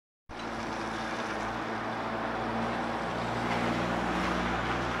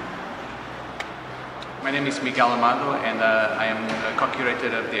My name is Miguel Amado, and I am a co-curator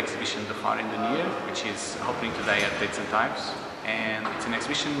of the exhibition The Far End Near, which is opening today at Tate St Ives. And it's an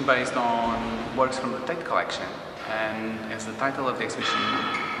exhibition based on works from the Tate collection. And as the title of the exhibition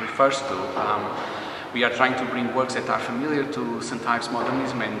refers to, we are trying to bring works that are familiar to St Ives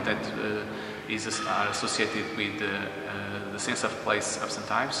modernism and that are associated with the sense of place of St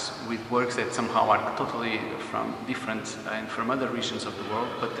Ives, with works that somehow are totally different and from other regions of the world,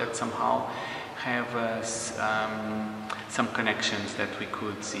 but that somehow have some connections that we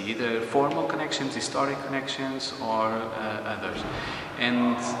could see, either formal connections, historic connections, or others.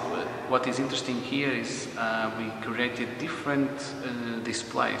 And what is interesting here is we created different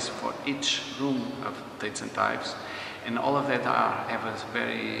displays for each room of Tate St Ives, and all of that have a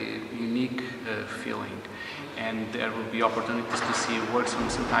very unique feeling. And there will be opportunities to see works from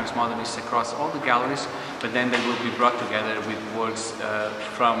St Ives modernists across all the galleries, but then they will be brought together with works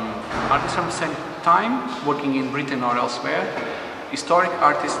from artists from the same time, working in Britain or elsewhere, historic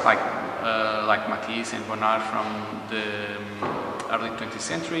artists like Matisse and Bonnard from the early 20th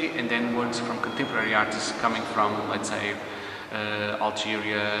century, and then works from contemporary artists coming from, let's say,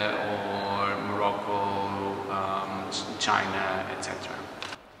 Algeria or Morocco, China, etc.